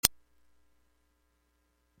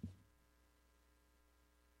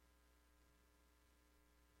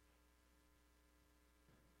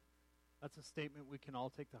That's a statement we can all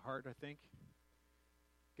take to heart, I think.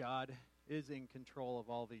 God is in control of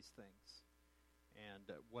all these things.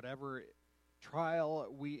 And whatever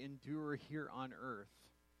trial we endure here on earth,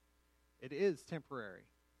 it is temporary.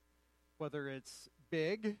 Whether it's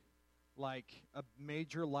big, like a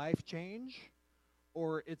major life change,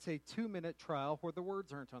 or it's a 2-minute trial where the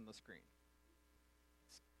words aren't on the screen.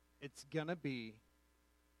 It's going to be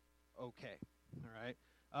okay, all right?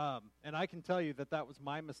 And I can tell you that was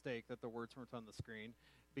my mistake, that the words weren't on the screen,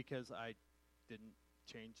 because I didn't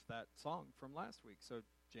change that song from last week. So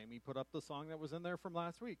Jamie put up the song that was in there from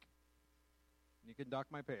last week. You can dock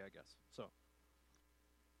my pay, I guess. So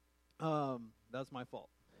that's my fault.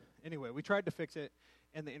 Anyway, we tried to fix it,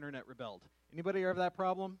 and the internet rebelled. Anybody have that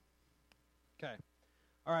problem? Okay.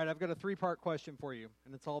 All right, I've got a 3-part question for you,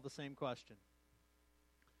 and it's all the same question.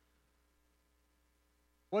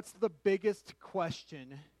 What's the biggest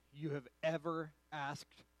question you have ever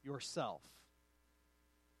asked yourself?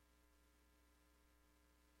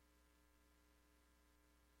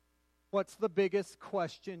 What's the biggest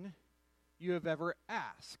question you have ever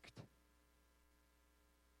asked?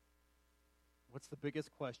 What's the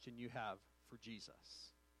biggest question you have for Jesus?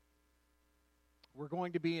 We're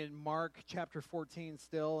going to be in Mark chapter 14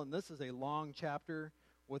 still, and this is a long chapter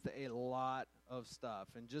with a lot of stuff.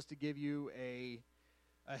 And just to give you a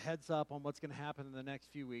heads up on what's going to happen in the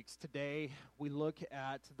next few weeks, today we look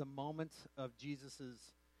at the moment of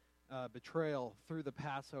Jesus' betrayal through the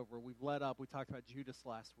Passover. We've led up. We talked about Judas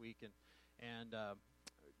last week and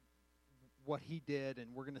what he did,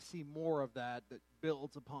 and we're going to see more of that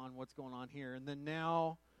builds upon what's going on here. And then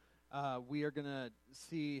now we are going to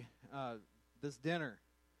see this dinner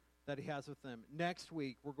that he has with them. Next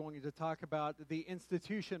week, we're going to talk about the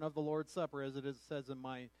institution of the Lord's Supper, as it says in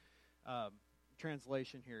my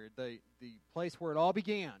translation here, the place where it all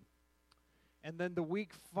began. And then the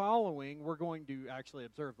week following, we're going to actually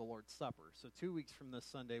observe the Lord's Supper. So 2 weeks from this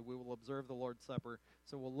Sunday, we will observe the Lord's Supper.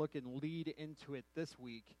 So we'll look and lead into it this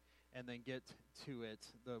week, and then get to it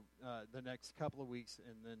the next couple of weeks,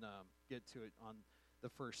 and then get to it on the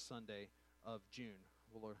first Sunday of June.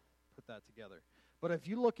 We'll put that together. But if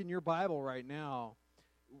you look in your Bible right now,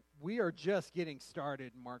 we are just getting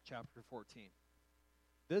started in Mark chapter 14.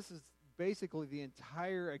 This is basically the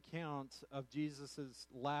entire account of Jesus'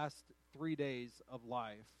 last 3 days of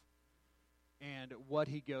life and what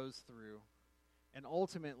he goes through. And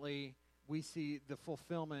ultimately, we see the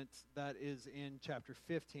fulfillment that is in chapter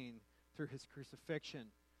 15 through his crucifixion.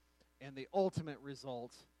 And the ultimate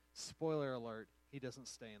result, spoiler alert, he doesn't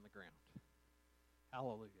stay in the ground.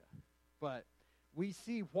 Hallelujah. But we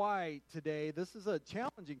see why today this is a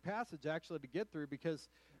challenging passage actually to get through, because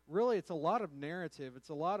really it's a lot of narrative. It's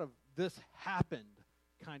a lot of this happened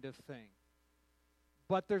kind of thing.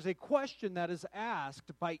 But there's a question that is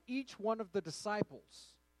asked by each one of the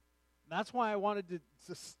disciples. That's why I wanted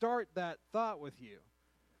to start that thought with you.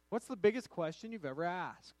 What's the biggest question you've ever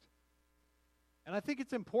asked? And I think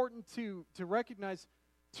it's important to recognize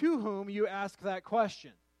to whom you ask that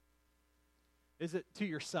question. Is it to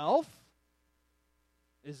yourself?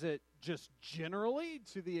 Is it just generally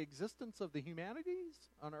to the existence of the humanities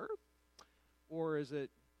on earth? Or is it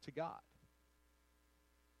to God?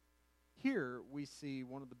 Here we see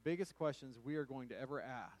one of the biggest questions we are going to ever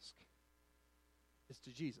ask is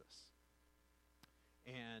to Jesus.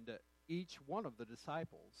 And each one of the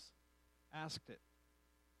disciples asked it.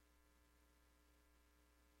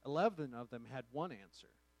 11 of them had one answer.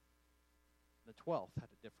 The 12th had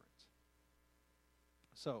a different.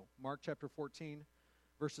 So, Mark chapter 14,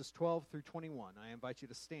 verses 12 through 21. I invite you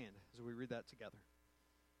to stand as we read that together.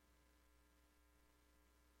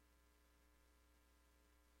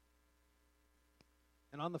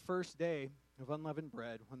 And on the first day of unleavened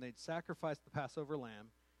bread, when they'd sacrificed the Passover lamb,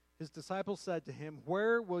 his disciples said to him,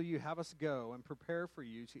 "Where will you have us go and prepare for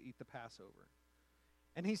you to eat the Passover?"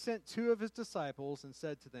 And he sent 2 of his disciples and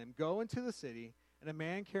said to them, "Go into the city, and a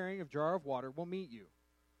man carrying a jar of water will meet you.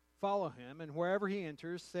 Follow him, and wherever he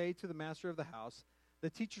enters, say to the master of the house,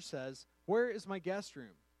 'The teacher says, where is my guest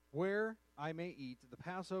room, where I may eat the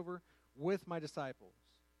Passover with my disciples?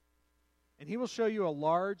 And he will show you a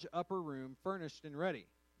large upper room furnished and ready.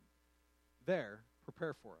 There,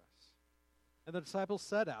 prepare for us.' And the disciples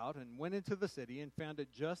set out and went into the city and found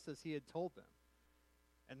it just as he had told them.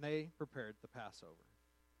 And they prepared the Passover.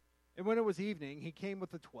 And when it was evening, he came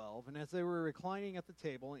with the 12, and as they were reclining at the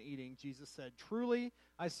table and eating, Jesus said, 'Truly,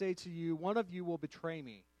 I say to you, one of you will betray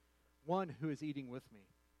me, one who is eating with me.'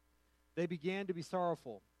 They began to be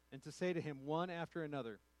sorrowful and to say to him one after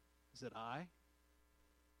another, 'Is it I?'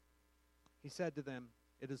 He said to them,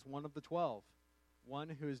 'It is one of the 12, one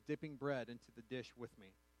who is dipping bread into the dish with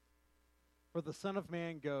me. For the Son of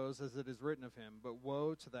Man goes as it is written of him, but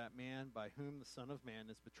woe to that man by whom the Son of Man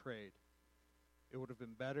is betrayed. It would have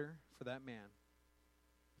been better for that man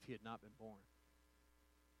if he had not been born.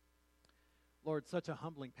 Lord, such a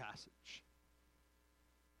humbling passage.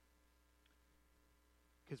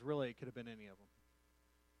 Because really, it could have been any of them.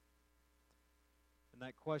 And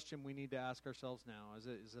that question we need to ask ourselves now, is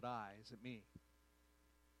it I? Is it me?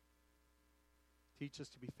 Teach us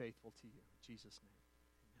to be faithful to you. In Jesus' name.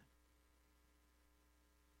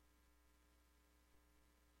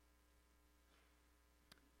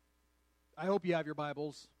 I hope you have your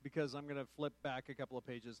Bibles, because I'm going to flip back a couple of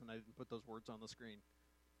pages and I didn't put those words on the screen.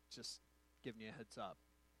 Just giving you a heads up.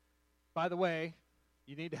 By the way,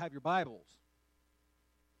 you need to have your Bibles.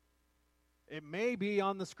 It may be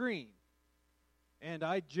on the screen. And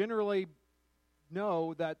I generally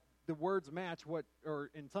know that the words match what, or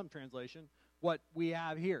in some translation, what we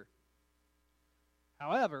have here.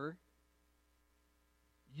 However,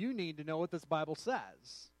 you need to know what this Bible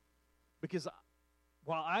says. Because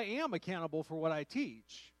while I am accountable for what I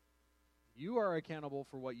teach, you are accountable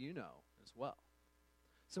for what you know as well.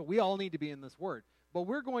 So we all need to be in this word. But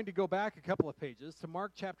we're going to go back a couple of pages to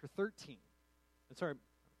Mark chapter 13.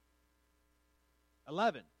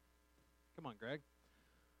 11. Come on, Greg.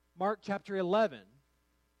 Mark chapter 11.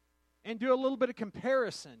 And do a little bit of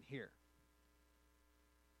comparison here.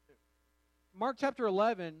 Mark chapter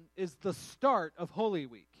 11 is the start of Holy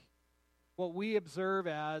Week. What we observe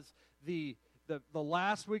as the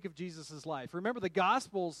last week of Jesus' life. Remember, the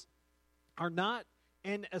Gospels are not,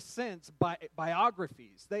 in a sense,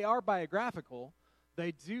 biographies. They are biographical.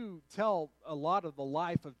 They do tell a lot of the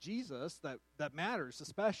life of Jesus that matters,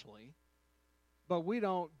 especially. But we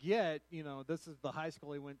don't get, this is the high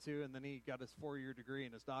school he went to, and then he got his 4-year degree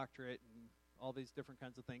and his doctorate and all these different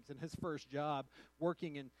kinds of things. And his first job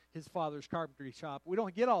working in his father's carpentry shop. We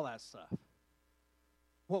don't get all that stuff.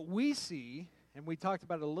 What we see, and we talked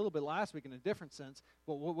about it a little bit last week in a different sense,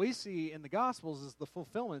 but what we see in the Gospels is the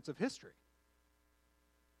fulfillment of history.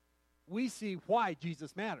 We see why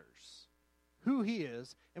Jesus matters, who he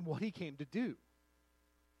is, and what he came to do.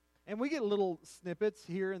 And we get little snippets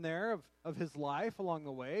here and there of his life along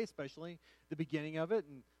the way, especially the beginning of it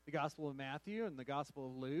in the Gospel of Matthew and the Gospel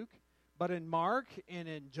of Luke. But in Mark and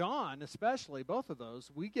in John, especially, both of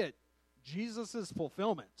those, we get Jesus'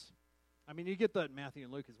 fulfillment. I mean, you get that in Matthew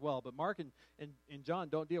and Luke as well, but Mark and John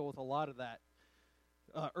don't deal with a lot of that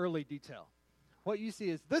early detail. What you see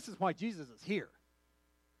is this is why Jesus is here.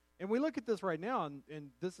 And we look at this right now,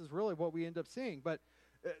 and this is really what we end up seeing. But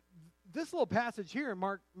this little passage here in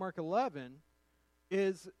Mark 11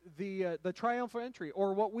 is the triumphal entry,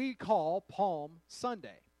 or what we call Palm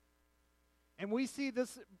Sunday. And we see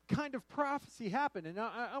this kind of prophecy happen. And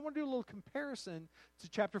I want to do a little comparison to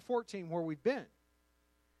chapter 14 where we've been.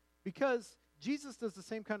 Because Jesus does the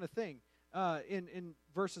same kind of thing in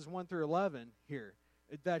verses 1 through 11 here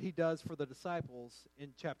that he does for the disciples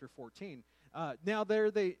in chapter 14.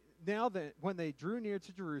 When they drew near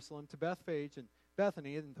to Jerusalem, to Bethphage and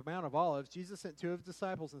Bethany and the Mount of Olives, Jesus sent 2 of his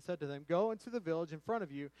disciples and said to them, "Go into the village in front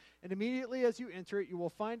of you, and immediately as you enter it, you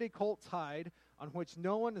will find a colt tied on which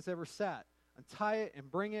no one has ever sat. Untie it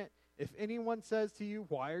and bring it. If anyone says to you,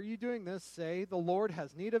 'Why are you doing this?' say, 'The Lord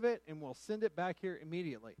has need of it, and will send it back here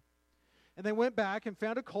immediately.'" And they went back and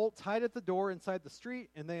found a colt tied at the door inside the street,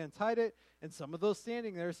 and they untied it. And some of those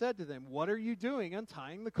standing there said to them, "What are you doing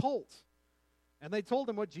untying the colt?" And they told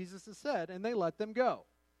him what Jesus had said, and they let them go.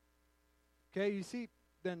 Okay, you see,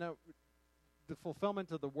 then the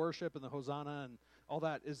fulfillment of the worship and the Hosanna and all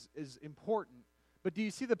that is important. But do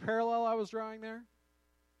you see the parallel I was drawing there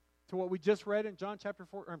to what we just read in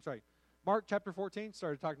Mark chapter 14?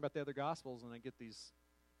 Started talking about the other Gospels, and I get these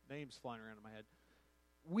names flying around in my head.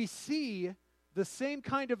 We see the same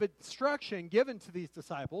kind of instruction given to these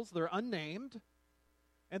disciples. They're unnamed,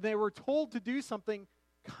 and they were told to do something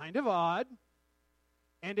kind of odd,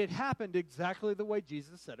 and it happened exactly the way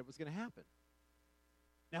Jesus said it was going to happen.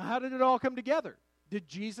 Now, how did it all come together? Did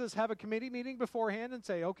Jesus have a committee meeting beforehand and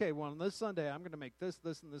say, okay, well, on this Sunday, I'm going to make this,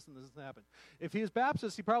 this, and this, and this happen? If he was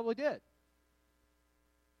Baptist, he probably did.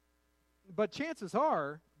 But chances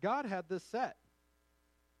are, God had this set.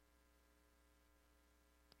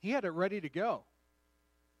 He had it ready to go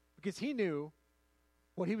because he knew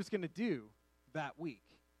what he was going to do that week.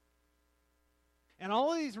 And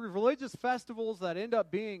all of these religious festivals that end up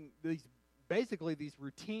being these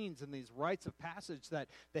routines and these rites of passage that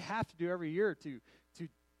they have to do every year to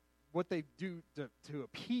what they do to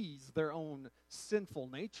appease their own sinful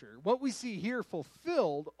nature. What we see here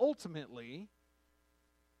fulfilled ultimately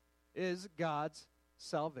is God's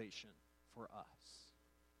salvation for us.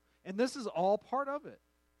 And this is all part of it.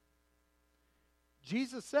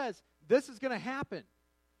 Jesus says, this is going to happen.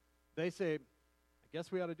 They say, I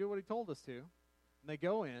guess we ought to do what he told us to. And they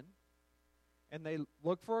go in, and they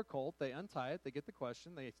look for a colt. They untie it. They get the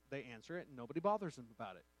question. They answer it, and nobody bothers them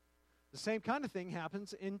about it. The same kind of thing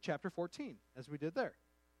happens in chapter 14, as we did there.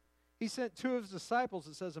 He sent 2 of his disciples,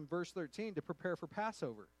 it says in verse 13, to prepare for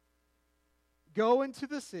Passover. Go into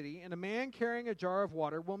the city, and a man carrying a jar of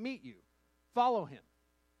water will meet you. Follow him.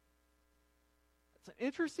 It's an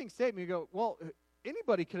interesting statement. You go, well,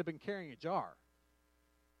 anybody could have been carrying a jar.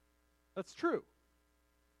 That's true.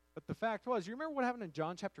 But the fact was, you remember what happened in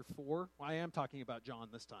John chapter 4? Well, I am talking about John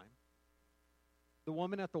this time. The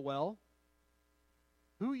woman at the well.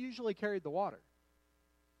 Who usually carried the water?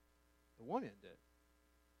 The woman did.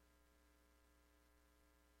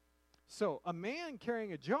 So a man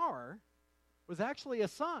carrying a jar was actually a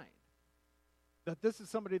sign that this is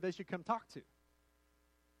somebody they should come talk to.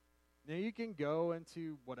 Now you can go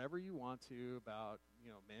into whatever you want to about,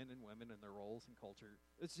 men and women and their roles in culture.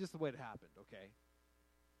 It's just the way it happened, okay?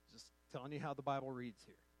 Just telling you how the Bible reads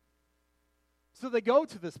here. So they go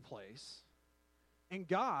to this place, and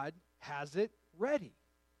God has it ready.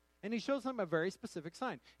 And he shows them a very specific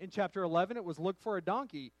sign. In chapter 11, it was look for a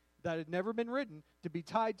donkey that had never been ridden to be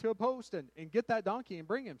tied to a post and get that donkey and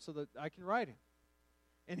bring him so that I can ride him.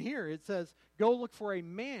 And here it says, go look for a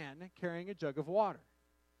man carrying a jug of water.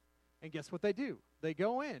 And guess what they do? They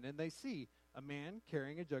go in and they see a man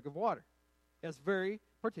carrying a jug of water. It has very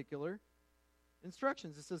particular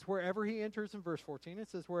instructions. It says, wherever he enters, in verse 14, it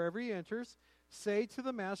says, wherever he enters, say to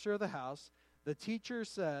the master of the house, the teacher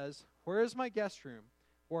says, where is my guest room,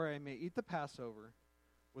 where I may eat the Passover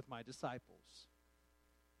with my disciples?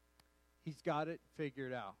 He's got it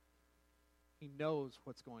figured out. He knows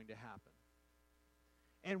what's going to happen.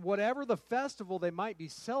 And whatever the festival they might be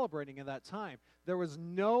celebrating at that time, there was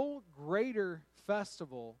no greater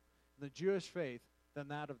festival in the Jewish faith than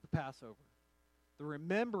that of the Passover. The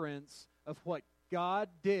remembrance of what God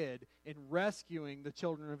did in rescuing the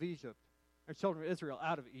children of Egypt, or children of Israel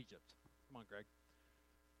out of Egypt. Come on, Greg.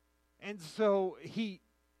 And so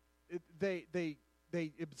they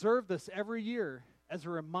observe this every year as a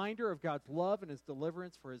reminder of God's love and his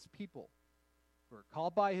deliverance for his people who are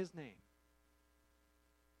called by his name.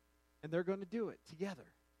 And they're going to do it together.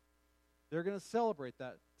 They're going to celebrate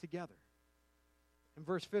that together. In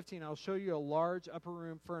verse 15, I'll show you a large upper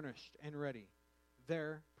room furnished and ready.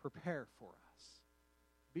 There, prepare for us.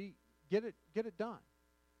 Get it done.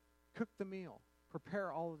 Cook the meal.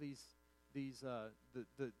 Prepare all of the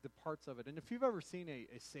parts of it. And if you've ever seen a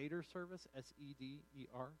Seder service,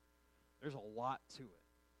 S-E-D-E-R, there's a lot to it.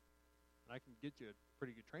 And I can get you a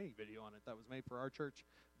pretty good training video on it that was made for our church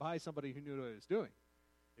by somebody who knew what he was doing,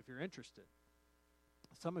 if you're interested.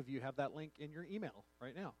 Some of you have that link in your email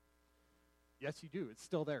right now. Yes, you do. It's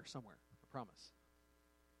still there somewhere, I promise.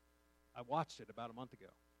 I watched it about a month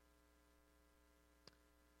ago.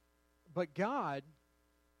 But God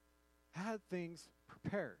had things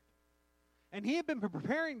prepared. And he had been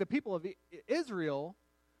preparing the people of Israel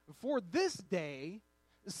for this day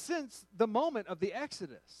since the moment of the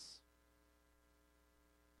Exodus.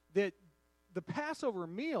 That the Passover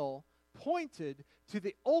meal pointed to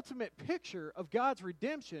the ultimate picture of God's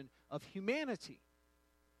redemption of humanity.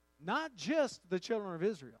 Not just the children of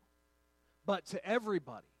Israel, but to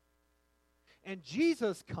everybody. And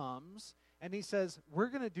Jesus comes and he says, we're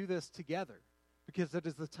going to do this together because it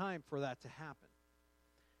is the time for that to happen.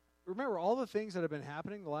 Remember all the things that have been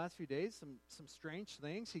happening the last few days, some strange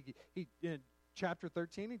things. He in chapter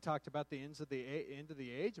 13, he talked about the end of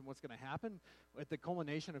the age and what's going to happen at the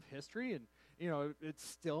culmination of history. And, it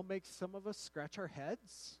still makes some of us scratch our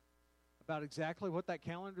heads about exactly what that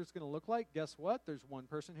calendar is going to look like. Guess what? There's one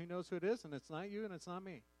person who knows who it is, and it's not you and it's not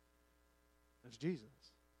me. It's Jesus.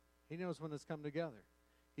 He knows when it's come together.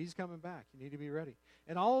 He's coming back. You need to be ready.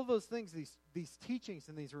 And all of those things, these teachings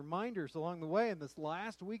and these reminders along the way in this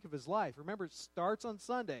last week of his life. Remember, it starts on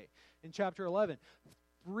Sunday in chapter 11.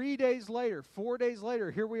 4 days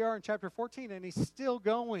later, here we are in chapter 14, and he's still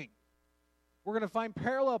going. We're going to find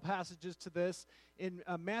parallel passages to this in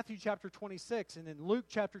Matthew chapter 26 and in Luke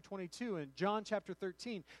chapter 22 and John chapter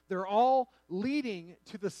 13. They're all leading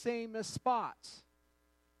to the same spot.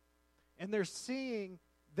 And they're seeing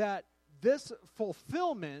that this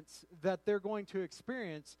fulfillment that they're going to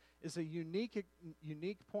experience is a unique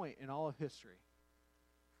point in all of history.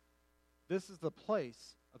 This is the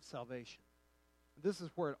place of salvation. This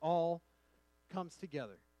is where it all comes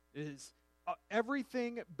together. It is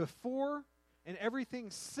everything before and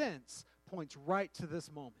everything since points right to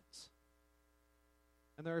this moment.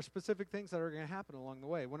 And there are specific things that are going to happen along the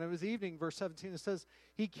way. When it was evening, verse 17, it says,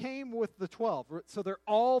 he came with the 12. So they're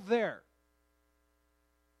all there.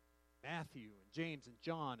 Matthew and James and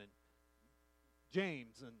John and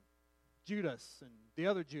James and Judas and the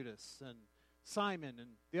other Judas and Simon and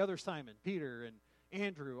the other Simon, Peter and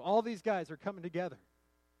Andrew. All these guys are coming together.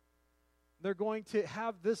 They're going to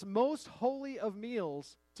have this most holy of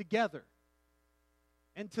meals together.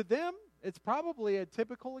 And to them, it's probably a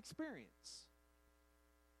typical experience.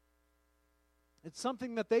 It's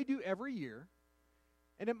something that they do every year,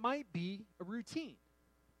 and it might be a routine.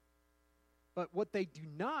 But what they do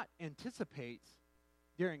not anticipate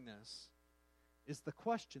during this is the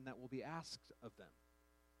question that will be asked of them.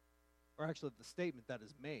 Or actually, the statement that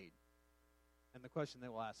is made, and the question they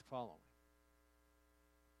will ask following.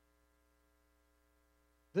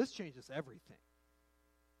 This changes everything.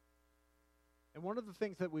 And one of the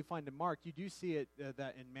things that we find in Mark, you do see it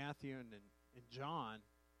that in Matthew and in John,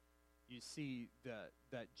 you see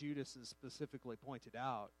that Judas is specifically pointed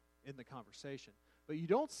out in the conversation. But you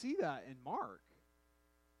don't see that in Mark.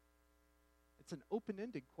 It's an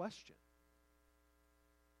open-ended question.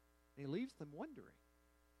 And he leaves them wondering.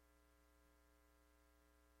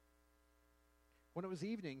 When it was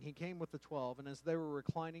evening, he came with the 12, and as they were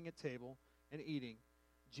reclining at table and eating,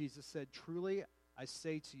 Jesus said, "Truly, I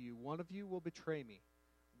say to you, one of you will betray me,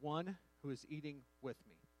 one who is eating with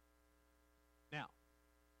me." Now,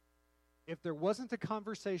 if there wasn't a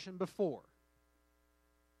conversation before,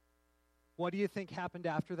 what do you think happened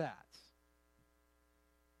after that?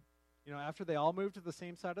 You know, after they all moved to the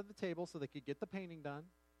same side of the table so they could get the painting done.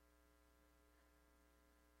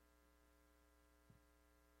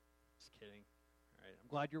 Just kidding. All right, I'm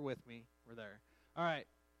glad you're with me. We're there. All right.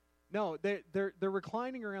 No, they're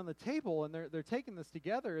reclining around the table, and they're taking this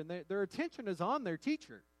together, and their attention is on their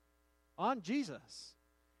teacher, on Jesus.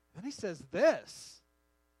 And he says this.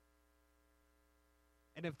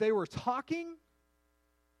 And if they were talking,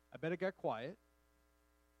 I bet it got quiet.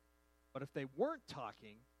 But if they weren't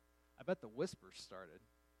talking, I bet the whispers started.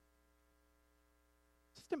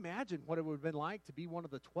 Just imagine what it would have been like to be one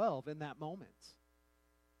of the 12 in that moment.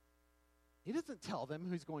 He doesn't tell them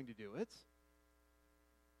who's going to do it.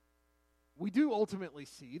 We do ultimately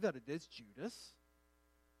see that it is Judas.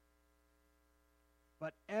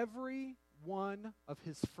 But every one of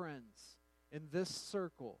his friends in this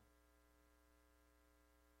circle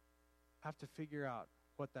have to figure out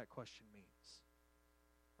what that question means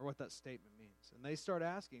or what that statement means. And they start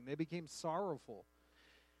asking. They became sorrowful.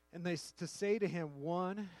 And they to say to him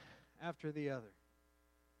one after the other,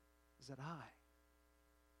 "Is it I?"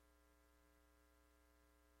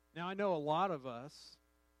 Now, I know a lot of us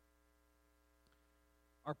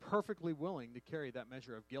are perfectly willing to carry that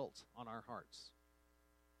measure of guilt on our hearts.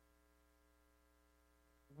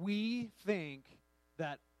 We think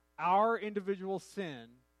that our individual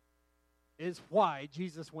sin is why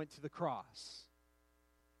Jesus went to the cross.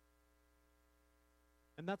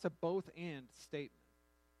 And that's a both-and statement.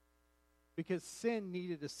 Because sin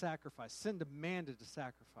needed a sacrifice. Sin demanded a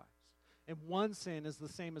sacrifice. And one sin is the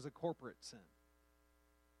same as a corporate sin.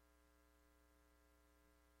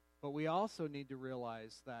 But we also need to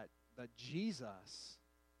realize that Jesus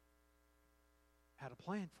had a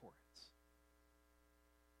plan for it.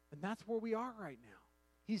 And that's where we are right now.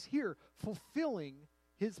 He's here fulfilling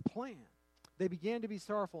his plan. They began to be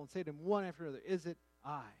sorrowful and say to him one after another, "Is it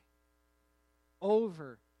I?"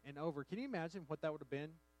 Over and over. Can you imagine what that would have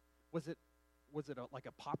been? Was it like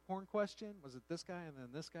a popcorn question? Was it this guy and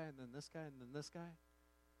then this guy and then this guy and then this guy?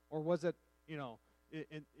 Or was it,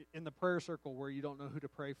 in the prayer circle where you don't know who to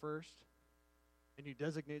pray first, and you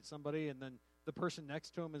designate somebody, and then the person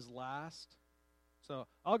next to him is last? So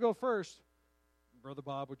I'll go first. Brother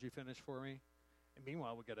Bob, would you finish for me? And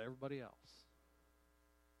meanwhile, we got everybody else.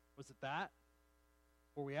 Was it that?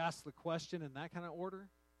 Where we asked the question in that kind of order?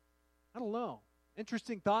 I don't know.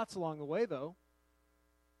 Interesting thoughts along the way, though.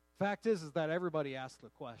 Fact is that everybody asked the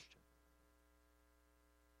question.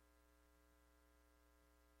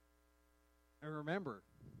 And remember,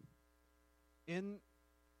 in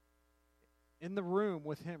the room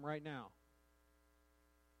with him right now,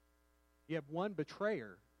 you have one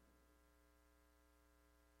betrayer,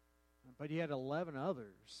 but he had 11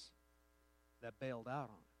 others that bailed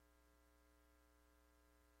out on him.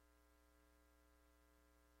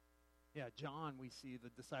 Yeah, John, we see the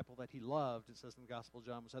disciple that he loved, it says in the Gospel of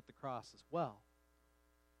John, was at the cross as well.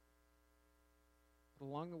 But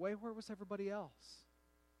along the way, where was everybody else?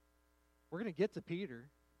 We're going to get to Peter.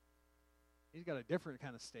 He's got a different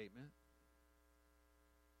kind of statement.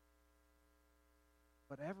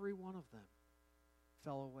 But every one of them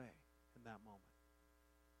fell away in that moment.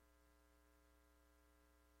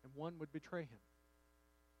 And one would betray him.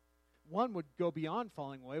 One would go beyond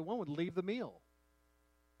falling away. One would leave the meal.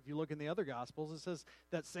 If you look in the other Gospels, it says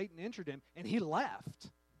that Satan entered him and he left.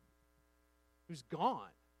 He was gone.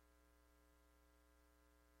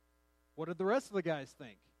 What did the rest of the guys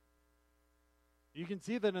think? You can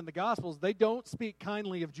see that in the Gospels, they don't speak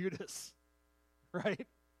kindly of Judas, right?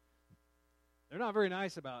 They're not very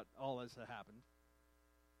nice about all this that happened.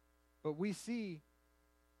 But we see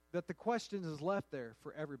that the question is left there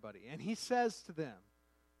for everybody. And he says to them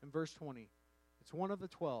in verse 20, it's one of the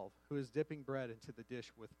 12 who is dipping bread into the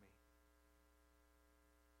dish with me.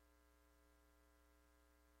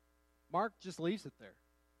 Mark just leaves it there.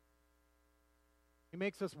 He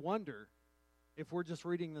makes us wonder if we're just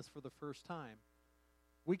reading this for the first time.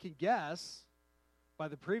 We can guess by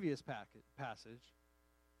the previous passage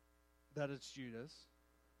that it's Judas.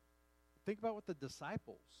 Think about what the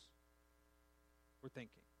disciples were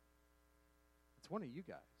thinking. It's one of you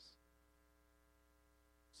guys.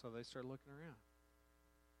 So they start looking around.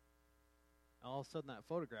 All of a sudden that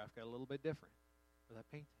photograph got a little bit different, or that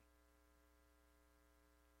painting.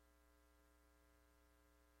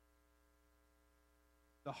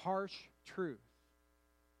 The harsh truth,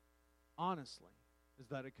 honestly, is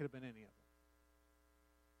that it could have been any of them.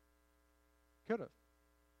 Could have.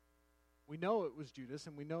 We know it was Judas,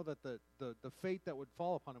 and we know that the fate that would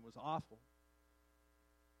fall upon him was awful.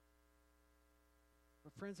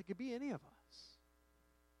 But friends, it could be any of us.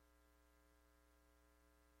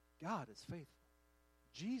 God is faithful.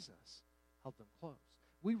 Jesus held them close.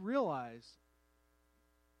 We realize,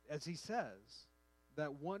 as he says,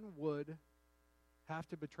 that one would have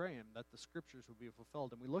to betray him, that the scriptures would be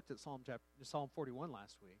fulfilled. And we looked at Psalm 41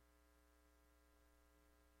 last week,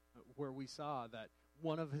 where we saw that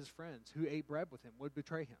one of his friends who ate bread with him would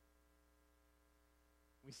betray him.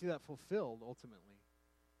 We see that fulfilled ultimately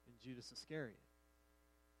in Judas Iscariot.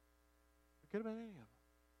 It could have been any of them.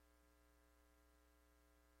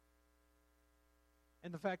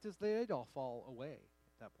 And the fact is, they did all fall away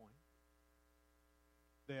at that point.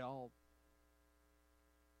 They all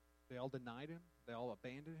denied him. They all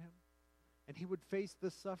abandoned him. And he would face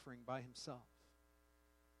this suffering by himself.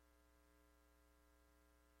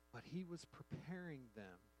 But he was preparing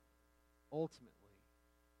them, ultimately,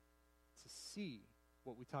 to see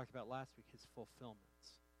what we talked about last week, his fulfillments.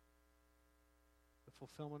 The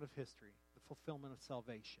fulfillment of history, the fulfillment of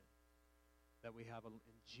salvation that we have in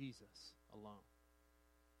Jesus alone.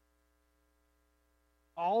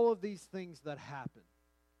 All of these things that happen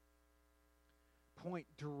point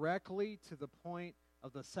directly to the point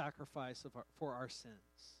of the sacrifice for our sins.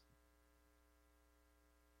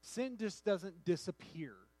 Sin just doesn't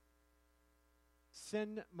disappear.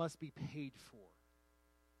 Sin must be paid for.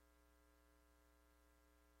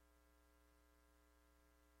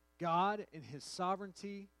 God, in his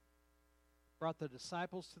sovereignty, brought the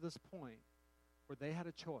disciples to this point where they had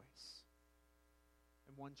a choice,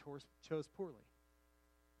 and one chose poorly.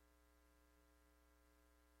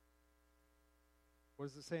 What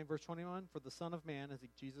does it say in verse 21? For the Son of Man, as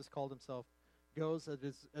Jesus called himself, goes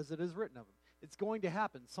as it is written of him. It's going to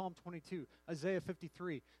happen. Psalm 22, Isaiah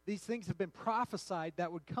 53. These things have been prophesied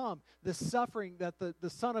that would come. The suffering that the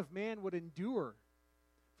Son of Man would endure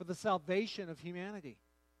for the salvation of humanity.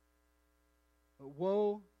 But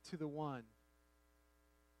woe to the one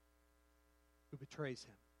who betrays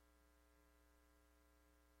him.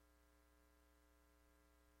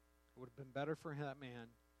 It would have been better for that man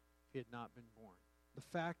if he had not been born. The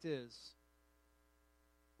fact is,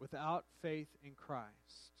 without faith in Christ,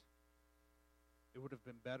 it would have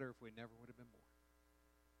been better if we never would have been born.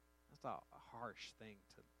 That's a harsh thing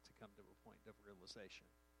to come to a point of realization.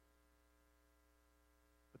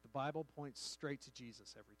 But the Bible points straight to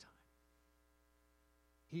Jesus every time.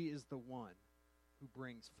 He is the one who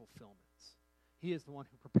brings fulfillments. He is the one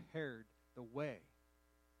who prepared the way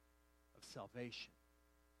of salvation.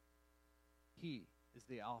 He is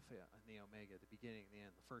the Alpha and the Omega, the beginning and the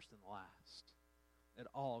end, the first and the last. It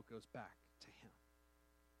all goes back to him.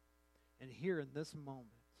 And here in this moment,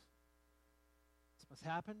 this must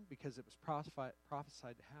happen because it was prophesied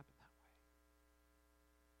to happen that way.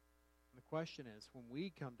 And the question is, when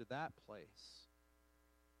we come to that place,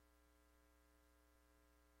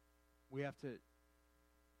 we have to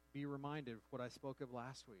be reminded of what I spoke of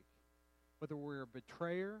last week. Whether we're a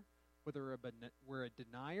betrayer, whether we're a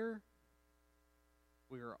denier,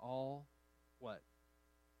 we are all what?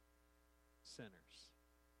 Sinners.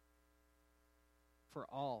 For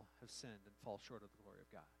all have sinned and fall short of the glory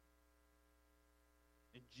of God.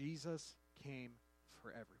 And Jesus came for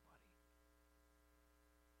everybody.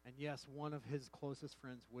 And yes, one of his closest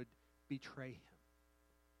friends would betray him.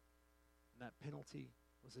 And that penalty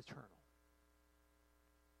was eternal.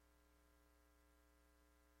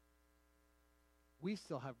 we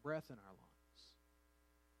still have breath in our lungs,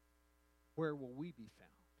 where will we be found?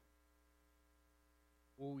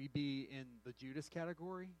 Will we be in the Judas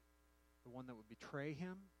category, the one that would betray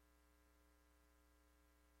him?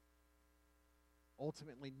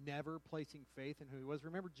 Ultimately never placing faith in who he was.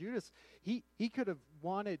 Remember, Judas, he could have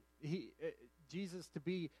wanted Jesus to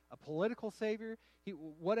be a political savior,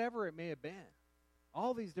 whatever it may have been.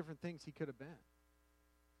 All these different things he could have been.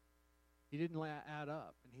 He didn't add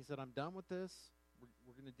up. And he said, I'm done with this.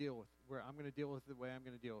 We're going to deal with it. I'm going to deal with it the way I'm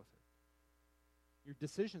going to deal with it. Your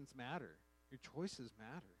decisions matter. Your choices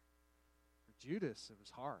matter. For Judas, it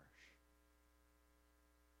was harsh.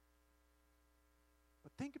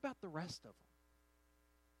 But think about the rest of them.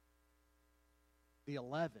 The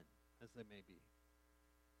 11, as they may be.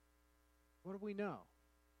 What do we know?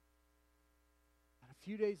 And a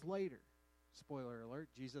few days later, spoiler alert,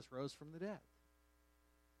 Jesus rose from the dead.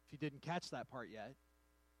 If you didn't catch that part yet,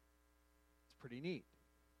 it's pretty neat.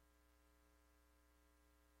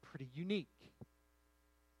 Pretty unique.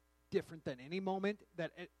 Different than any moment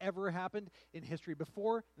that ever happened in history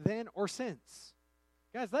before, then, or since.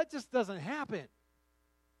 Guys, that just doesn't happen.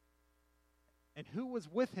 And who was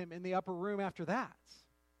with him in the upper room after that?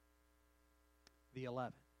 The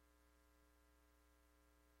 11.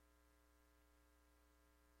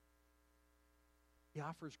 He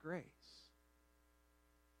offers grace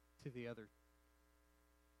to the other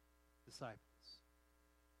disciples.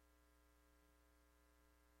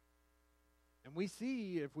 And we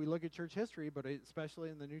see, if we look at church history, but especially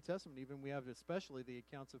in the New Testament, even we have especially the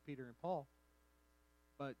accounts of Peter and Paul,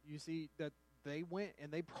 but you see that they went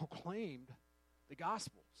and they proclaimed the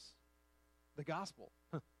Gospels. The gospel.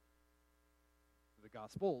 The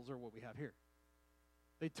Gospels are what we have here.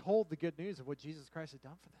 They told the good news of what Jesus Christ had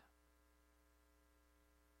done for them.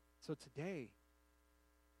 So today,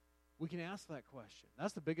 we can ask that question.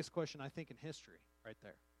 That's the biggest question, I think, in history, right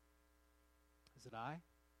there. Is it I?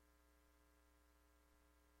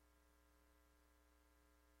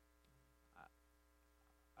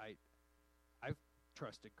 I've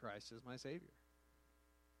trusted Christ as my Savior.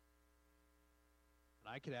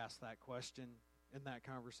 And I could ask that question in that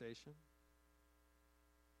conversation.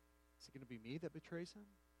 Is it going to be me that betrays him?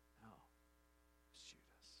 No. It's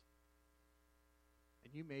Judas.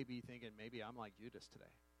 And you may be thinking, maybe I'm like Judas today.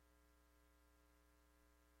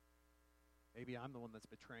 Maybe I'm the one that's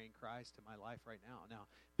betraying Christ in my life right now. Now,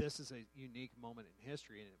 this is a unique moment in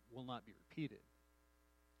history, and it will not be repeated.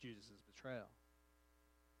 Judas' betrayal.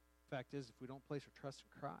 Fact is, if we don't place our trust in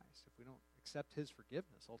Christ, if we don't accept his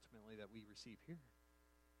forgiveness ultimately that we receive here,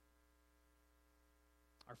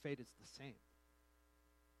 our fate is the same.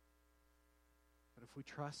 But if we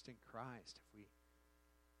trust in Christ, if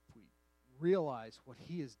we realize what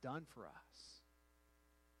he has done for us,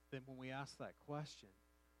 then when we ask that question,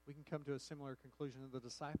 we can come to a similar conclusion of the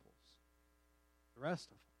disciples, the rest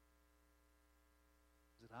of them.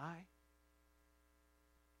 Is it I?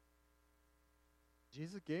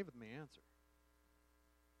 Jesus gave them the answer.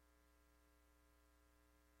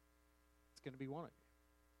 It's going to be one of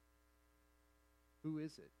you. Who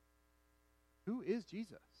is it? Who is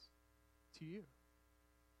Jesus to you?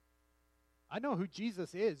 I know who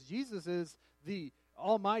Jesus is. Jesus is the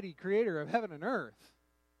almighty creator of heaven and earth.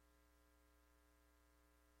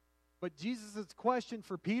 But Jesus' question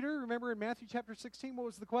for Peter, remember in Matthew chapter 16, what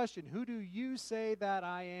was the question? Who do you say that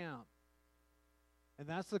I am? And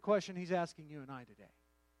that's the question he's asking you and I today.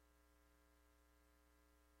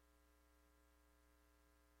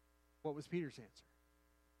 What was Peter's answer?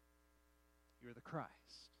 You're the Christ,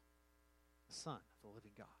 the Son of the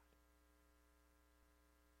living God.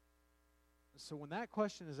 So when that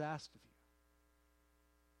question is asked of you,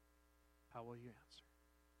 how will you answer?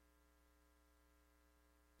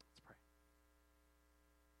 Let's pray.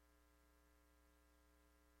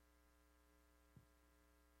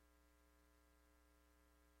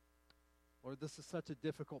 Lord, this is such a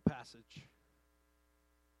difficult passage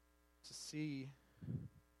to see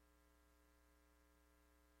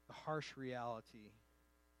the harsh reality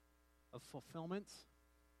of fulfillment,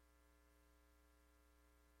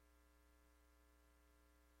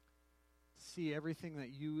 to see everything that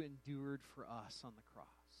you endured for us on the cross.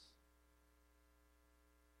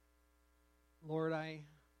 Lord, I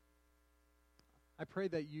pray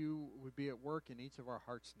that you would be at work in each of our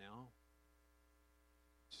hearts now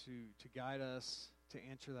to guide us to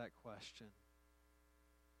answer that question.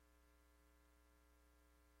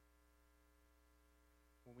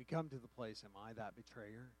 When we come to the place, am I that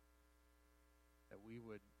betrayer? That we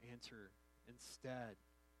would answer instead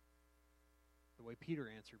the way Peter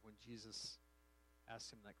answered when Jesus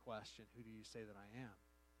asked him that question, who do you say that I am?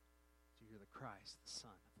 So you're the Christ, the Son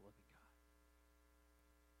of the living God.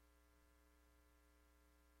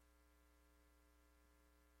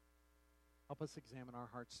 Help us examine our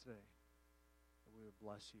hearts today, that we would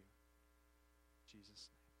bless you. In Jesus'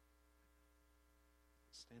 name.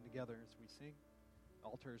 Stand together as we sing. The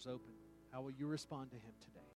altar is open. How will you respond to him today?